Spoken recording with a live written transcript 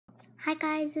Hi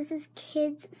guys, this is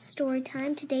Kids Story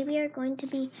Time. Today we are going to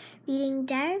be reading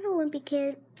Diary of a Wimpy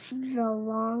Kid, The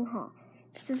Long Haul.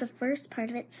 This is the first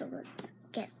part of it, so let's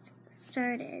get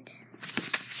started.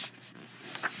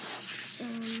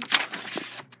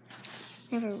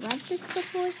 Never read this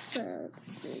before, so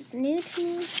this is new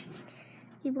to me.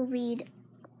 We will read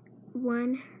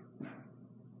we'll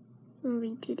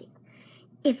read 2 days.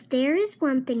 If there is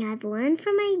one thing I've learned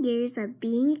from my years of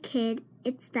being a kid,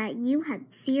 it's that you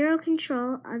had zero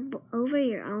control over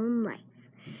your own life.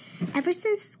 Ever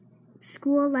since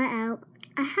school let out,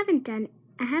 I haven't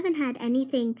had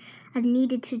anything I've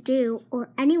needed to do or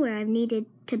anywhere I've needed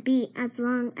to be as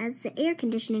long as the air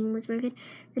conditioning was working,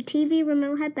 the TV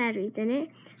remote had batteries in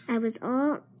it. I was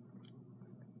all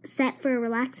set for a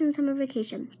relaxing summer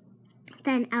vacation.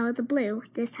 Then, out of the blue,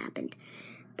 this happened.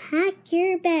 Pack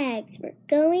your bags. We're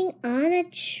going on a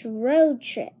road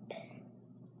trip.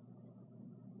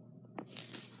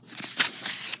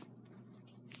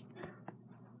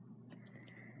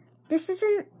 This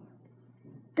isn't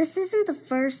the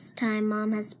first time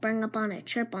Mom has sprung up on a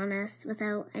trip on us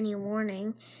without any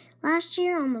warning. Last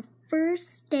year, on the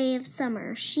first day of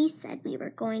summer, she said we were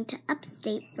going to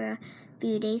upstate for a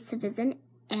few days to visit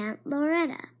Aunt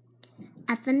Loretta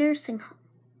at the nursing home.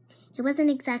 It wasn't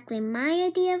exactly my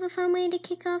idea of a fun way to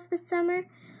kick off the summer.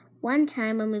 One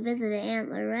time when we visited Aunt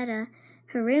Loretta,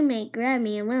 her roommate grabbed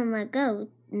me and wouldn't let go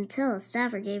until a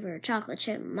staffer gave her a chocolate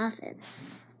chip muffin.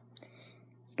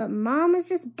 But Mom was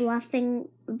just bluffing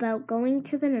about going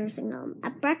to the nursing home.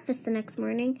 At breakfast the next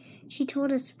morning, she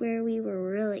told us where we were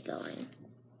really going.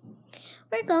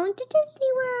 We're going to Disney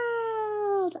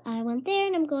World! I went there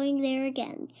and I'm going there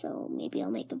again, so maybe I'll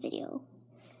make a video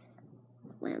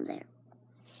when I'm there.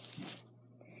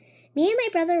 Me and my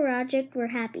brother Roger were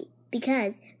happy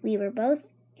because we were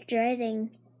both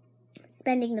dreading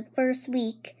spending the first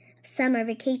week of summer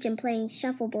vacation playing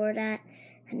shuffleboard at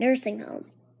a nursing home.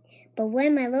 But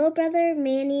when my little brother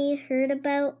Manny heard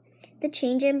about the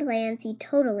change in plans, he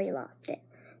totally lost it.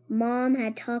 Mom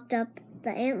had talked up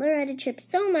the Aunt Loretta trip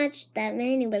so much that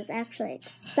Manny was actually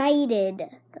excited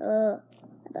about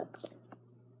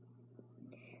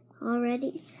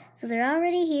going. So they're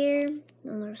already here,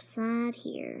 and they're sad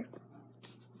here.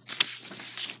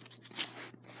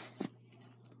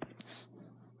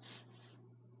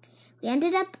 We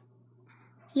ended up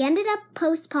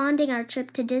postponing our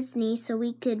trip to Disney so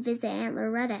we could visit Aunt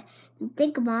Loretta. You'd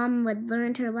think Mom would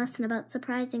learn her lesson about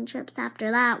surprising trips after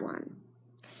that one.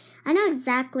 I know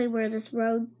exactly where this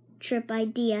road trip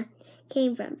idea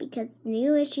came from because the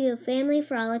new issue of Family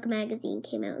Frolic magazine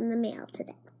came out in the mail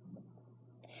today.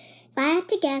 If I had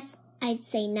to guess, I'd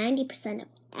say 90% of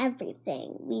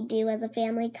everything we do as a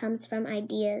family comes from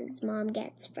ideas Mom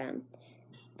gets from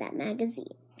that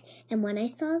magazine. And when I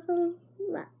saw the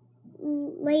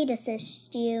latest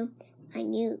issue, I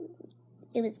knew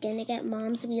it was going to get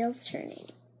Mom's wheels turning.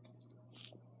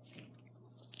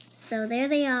 So there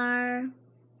they are.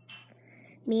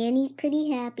 Manny's pretty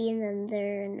happy, and then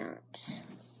they're not.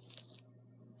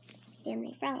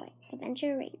 Family Frolic,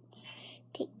 Adventure Rates,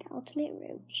 take the ultimate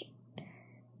road trip.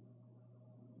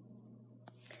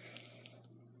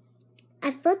 I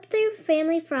flipped through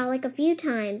Family Frolic a few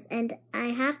times, and I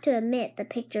have to admit the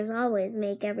pictures always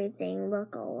make everything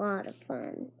look a lot of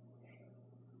fun.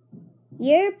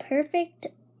 Your perfect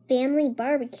family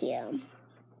barbecue.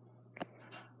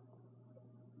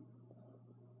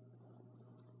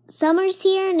 Summer's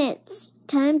here, and it's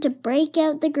time to break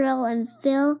out the grill and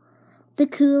fill the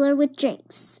cooler with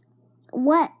drinks.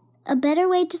 What a better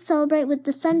way to celebrate with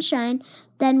the sunshine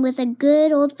than with a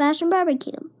good old-fashioned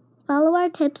barbecue. Follow our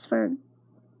tips for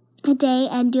a day,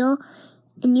 and you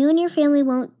and your family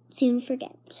won't soon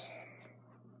forget.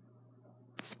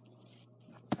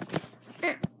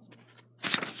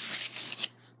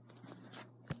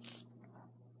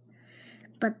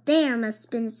 But there must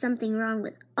have been something wrong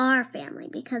with our family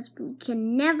because we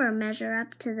can never measure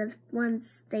up to the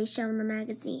ones they show in the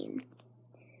magazine.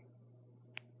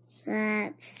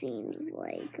 That seems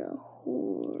like a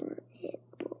horrible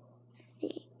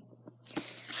thing.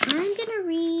 I'm going to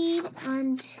read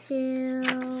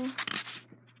until,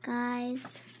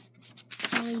 guys,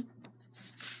 probably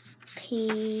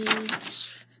page,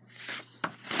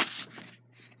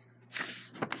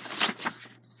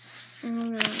 I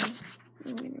don't know,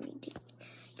 I'm going to read it.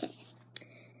 Okay.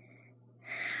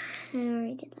 I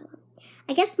already did that one.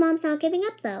 I guess Mom's not giving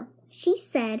up, though. She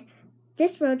said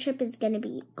this road trip is going to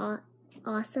be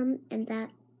awesome and that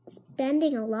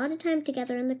spending a lot of time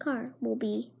together in the car will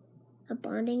be a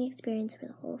bonding experience for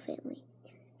the whole family.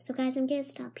 So guys, I'm going to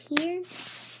stop here.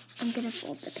 I'm going to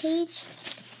fold the page,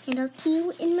 and I'll see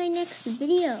you in my next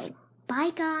video.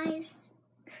 Bye, guys.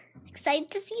 Excited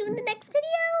to see you in the next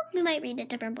video. We might read a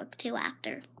different book, too,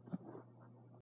 after.